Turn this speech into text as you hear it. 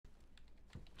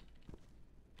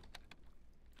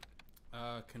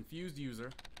confused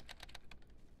user.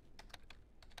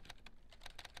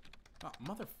 Oh,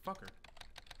 motherfucker.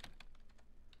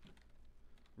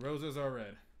 Roses are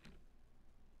red.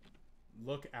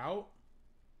 Look out.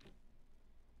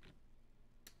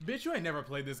 Bitch, you ain't never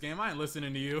played this game. I ain't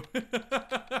listening to you.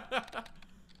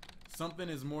 Something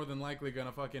is more than likely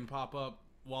gonna fucking pop up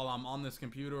while I'm on this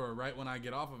computer or right when I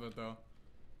get off of it, though.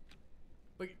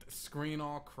 Look at the screen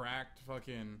all cracked.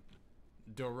 Fucking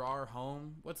Durar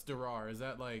home. What's Durar? Is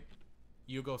that like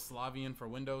Yugoslavian for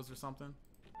Windows or something?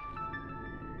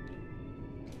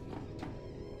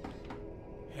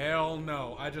 Hell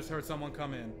no. I just heard someone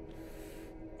come in.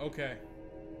 Okay.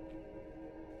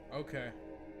 Okay.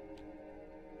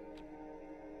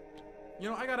 You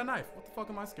know, I got a knife. What the fuck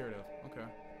am I scared of? Okay.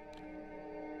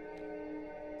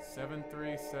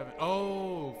 737.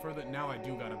 Oh, for the... Now I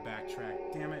do gotta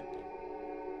backtrack. Damn it.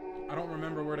 I don't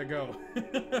remember where to go.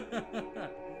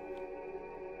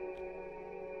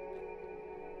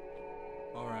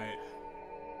 Alright.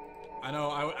 I know,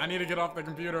 I need to get off the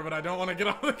computer, but I don't want to get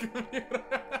off the computer.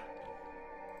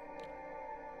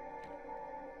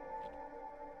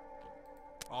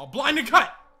 Oh, blind and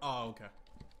cut! Oh, okay.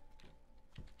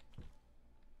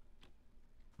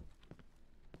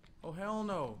 Oh, hell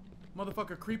no.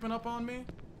 Motherfucker creeping up on me?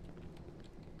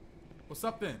 What's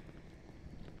up then?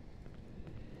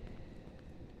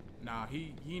 Nah,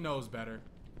 he knows better.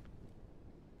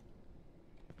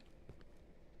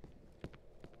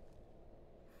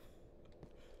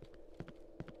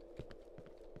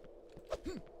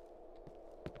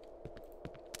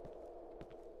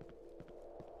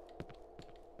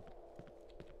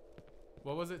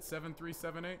 What was it?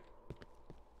 7378?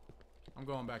 I'm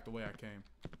going back the way I came.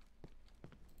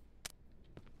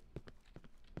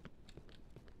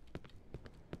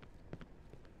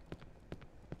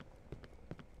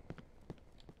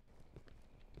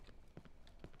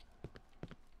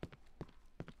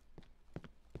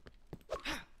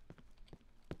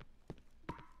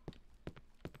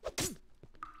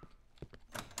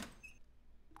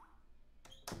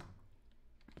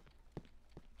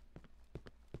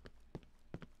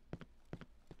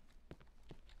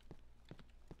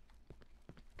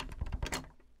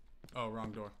 Oh,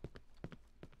 wrong door.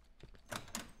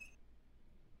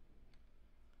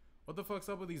 What the fuck's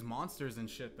up with these monsters and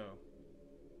shit, though?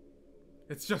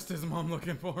 It's just his mom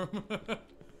looking for him.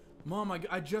 Mom,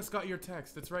 I just got your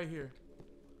text. It's right here.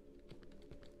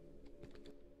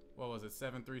 What was it?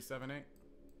 7378?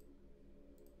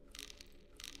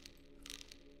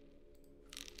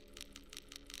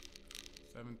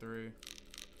 Seven three.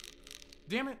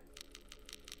 Damn it!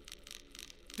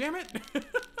 Damn it!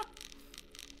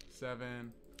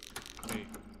 7 8.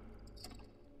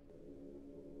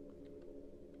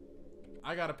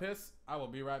 I gotta piss. I will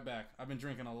be right back. I've been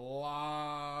drinking a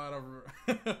lot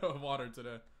of water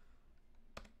today.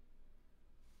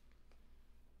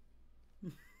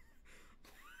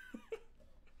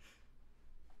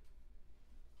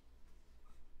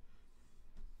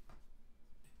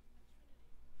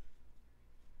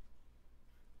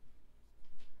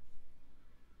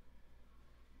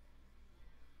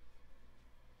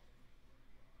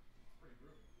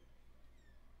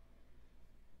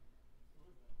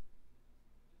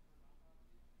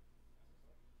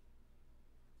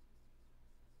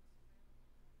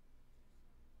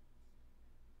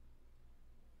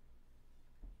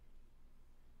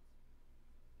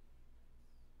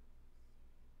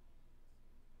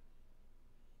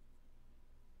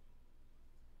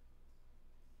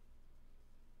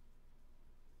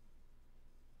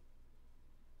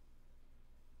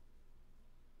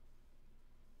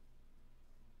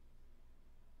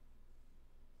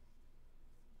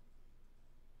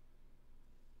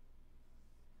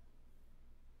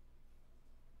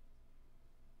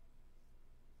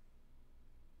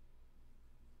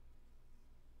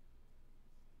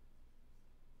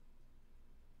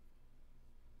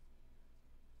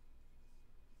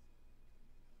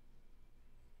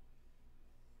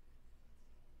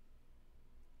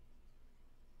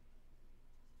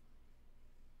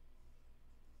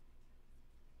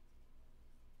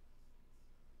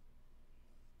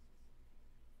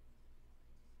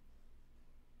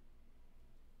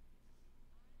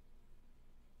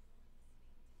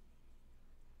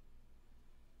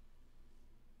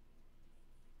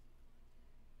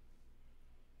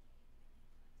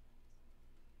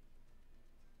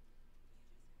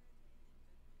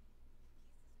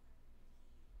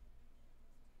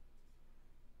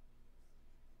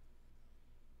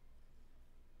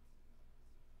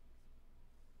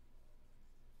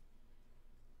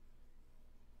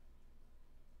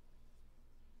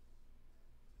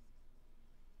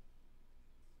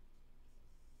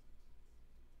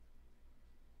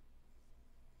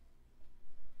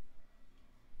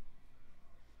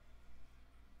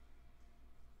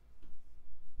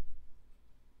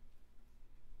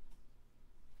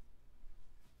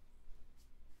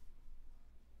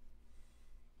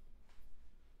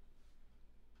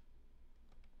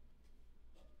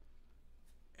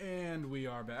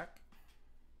 are back.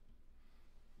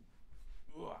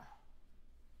 Ugh.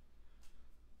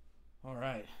 All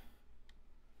right.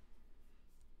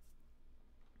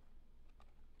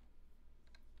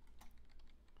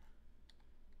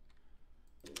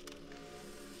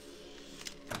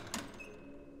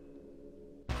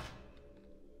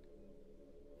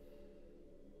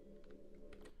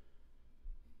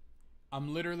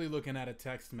 I'm literally looking at a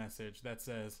text message that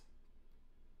says,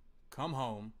 "Come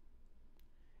home."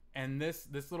 And this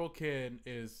little kid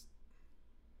is,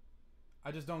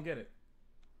 I just don't get it.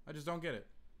 I just don't get it.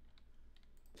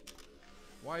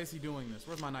 Why is he doing this?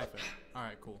 Where's my knife at?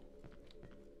 Alright, cool.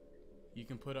 You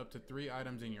can put up to 3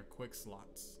 items in your quick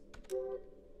slots.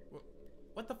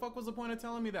 What the fuck was the point of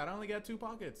telling me that? I only got 2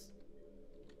 pockets.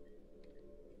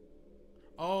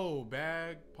 Oh,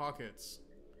 bag, pockets.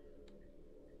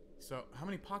 So, how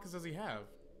many pockets does he have?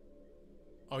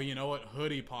 Oh, you know what?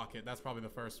 Hoodie pocket. That's probably the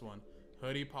first one.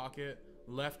 Hoodie pocket,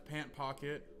 left pant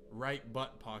pocket, right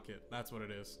butt pocket. That's what it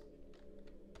is.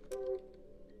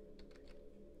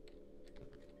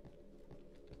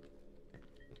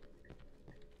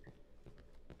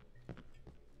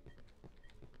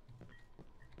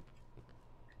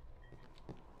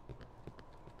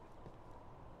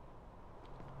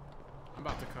 I'm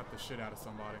about to cut the shit out of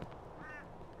somebody.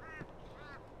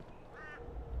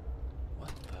 What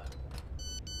the?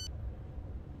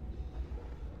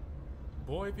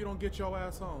 Boy, if you don't get your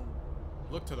ass home,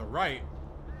 look to the right.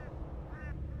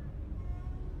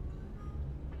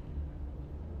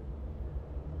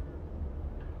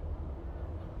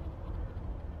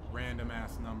 Random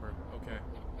ass number. Okay.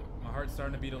 My heart's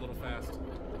starting to beat a little fast.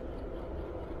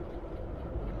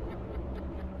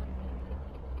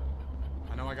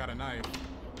 I know I got a knife.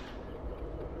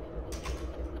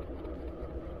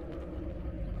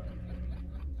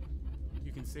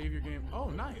 You can save your game. Oh,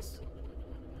 nice.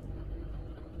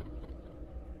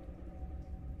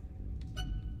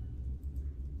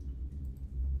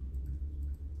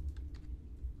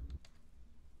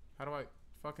 How do I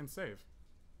fucking save?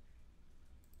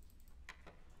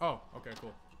 Oh, okay,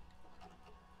 cool.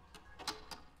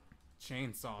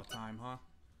 Chainsaw time, huh?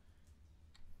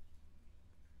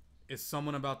 Is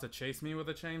someone about to chase me with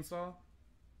a chainsaw?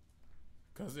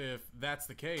 Because if that's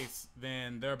the case,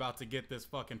 then they're about to get this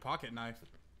fucking pocket knife.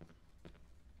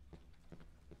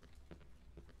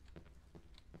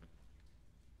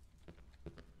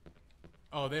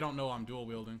 Oh, they don't know I'm dual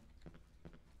wielding.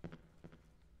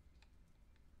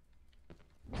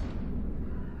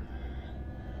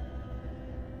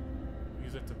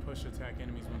 Use it to push attack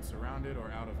enemies when surrounded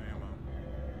or out of ammo.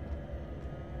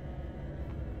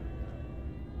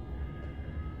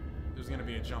 There's gonna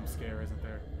be a jump scare, isn't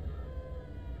there?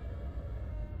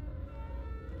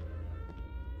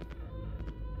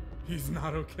 He's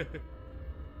not okay.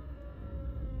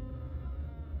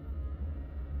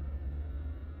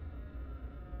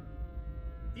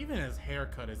 Even his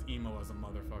haircut is emo as a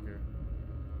motherfucker.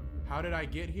 How did I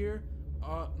get here?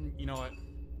 You know what?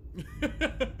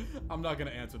 I'm not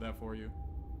gonna answer that for you.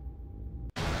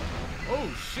 Oh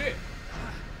shit!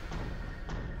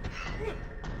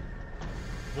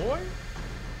 Boy?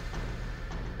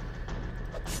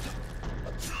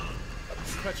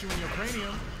 Cut you in your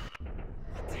cranium.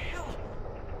 What the hell?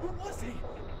 Who was he?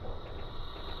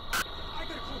 I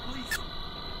gotta call police.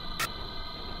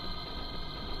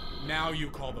 Now you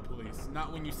call the police.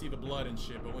 Not when you see the blood and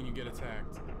shit, but when you get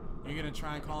attacked. You're gonna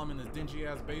try and call him in this dingy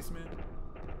ass basement?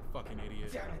 Fucking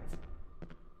idiot. Damn it.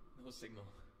 No signal.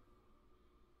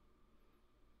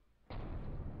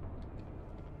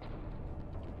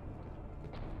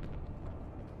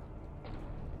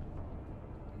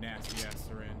 Nasty ass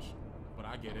syringe. But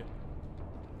I get it.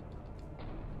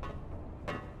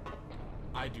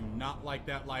 I do not like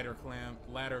that ladder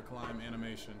climb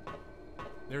animation.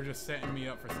 They're just setting me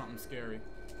up for something scary.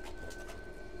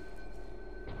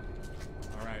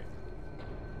 Alright.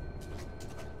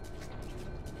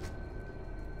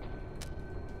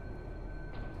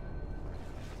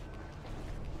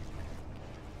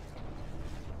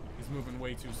 He's moving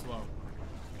way too slow.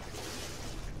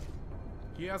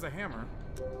 He has a hammer.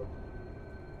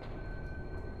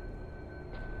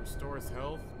 Restores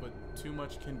health, but too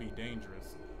much can be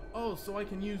dangerous. Oh, so I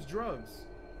can use drugs.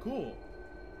 Cool.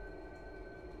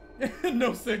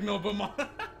 No signal, but mom.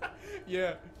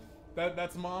 Yeah,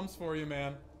 that's moms for you,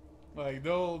 man. Like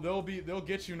they'll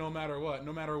get you no matter what,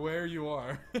 no matter where you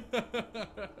are.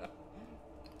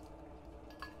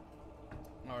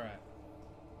 All right.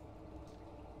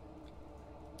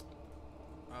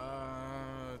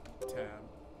 Tab.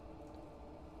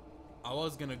 I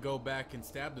was gonna go back and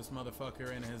stab this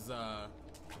motherfucker in his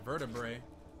vertebrae,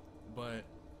 but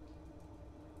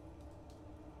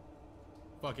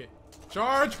Fuck it.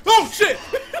 Charge! Oh shit!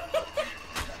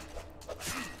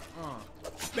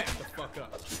 Back the fuck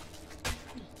up.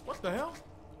 What the hell?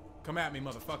 Come at me,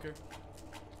 motherfucker.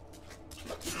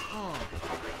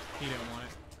 He didn't want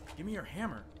it. Give me your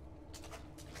hammer.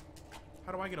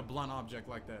 How do I get a blunt object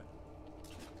like that?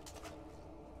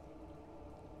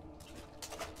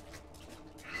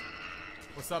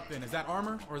 What's up then? Is that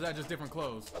armor or is that just different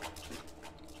clothes?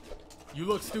 You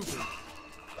look stupid.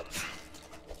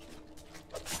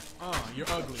 You're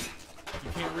ugly.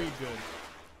 You can't read good.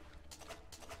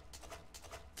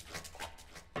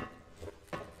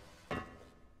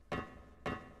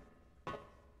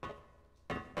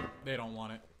 They don't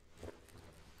want it.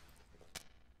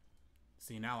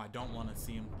 See, now I don't want to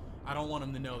see him. I don't want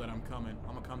him to know that I'm coming.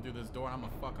 I'm gonna come through this door and I'm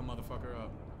gonna fuck a motherfucker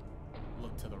up.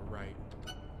 Look to the right.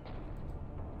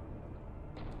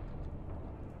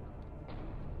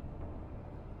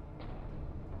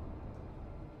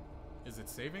 Is it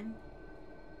saving?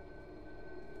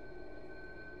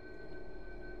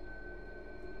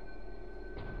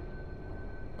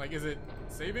 Like, is it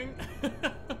saving?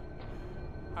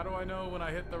 How do I know when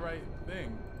I hit the right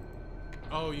thing?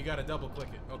 Oh, you gotta double click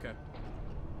it. Okay.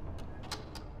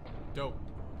 Dope.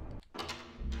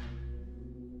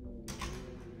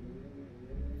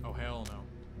 Oh, hell no.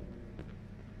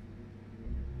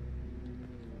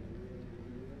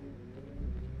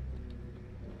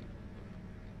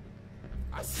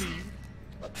 I see you.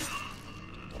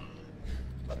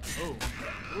 Oh.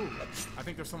 Ooh. I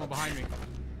think there's someone behind me.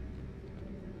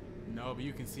 No, but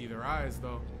you can see their eyes,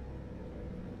 though.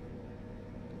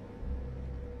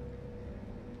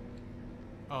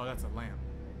 Oh, that's a lamp.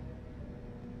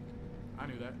 I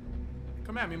knew that.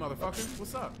 Come at me, motherfucker.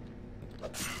 What's up?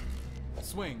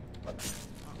 Swing.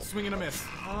 Swing and a miss.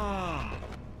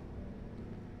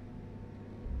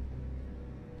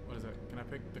 What is that? Can I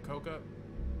pick the Coke up?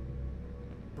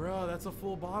 Bruh, that's a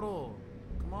full bottle.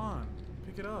 Come on.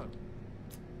 Pick it up.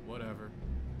 Whatever.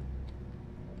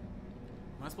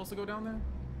 Am I supposed to go down there?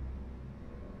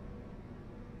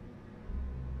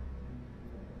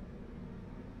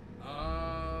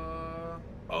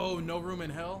 Oh, No Room in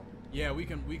Hell? Yeah, we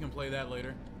can play that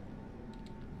later.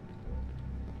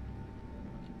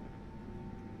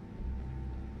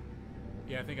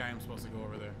 Yeah, I think I am supposed to go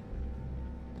over there.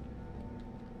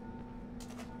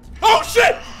 Oh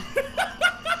shit!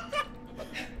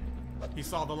 He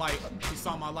saw the light. He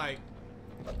saw my light.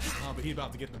 Oh, but he's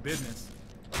about to get the business.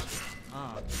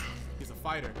 He's a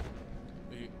fighter.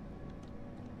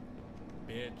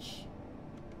 Bitch.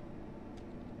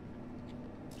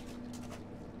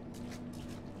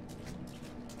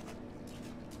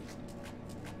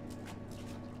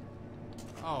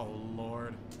 Oh,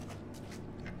 Lord.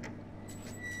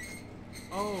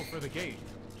 Oh, for the gate.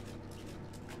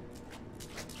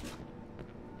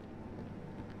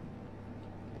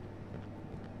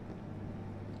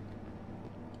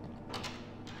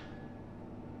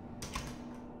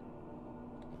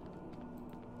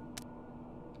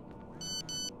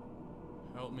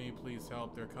 Help me, please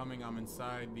help. They're coming. I'm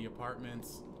inside the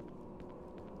apartments.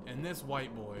 And this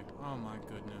white boy. Oh my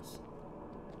goodness.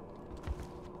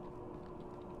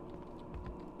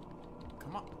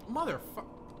 Come on. Motherfucker.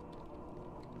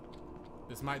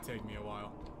 This might take me a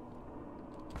while.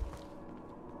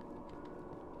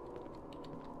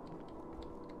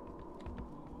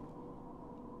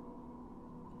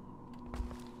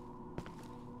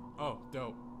 Oh,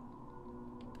 dope.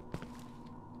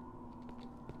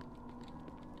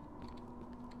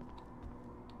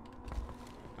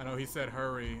 I know he said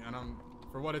hurry, and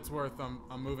for what it's worth, I'm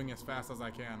moving as fast as I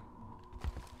can.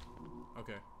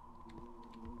 Okay.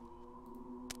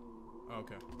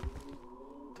 Okay.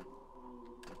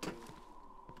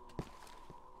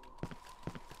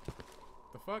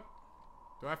 The fuck?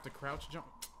 Do I have to crouch jump?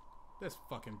 This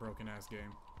fucking broken ass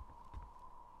game.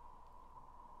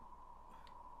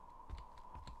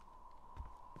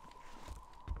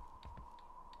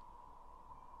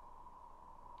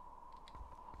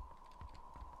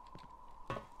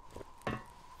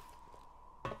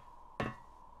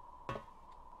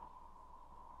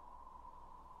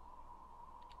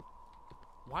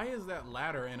 Why is that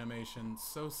ladder animation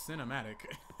so cinematic?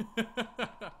 Am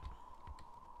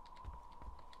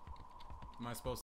I supposed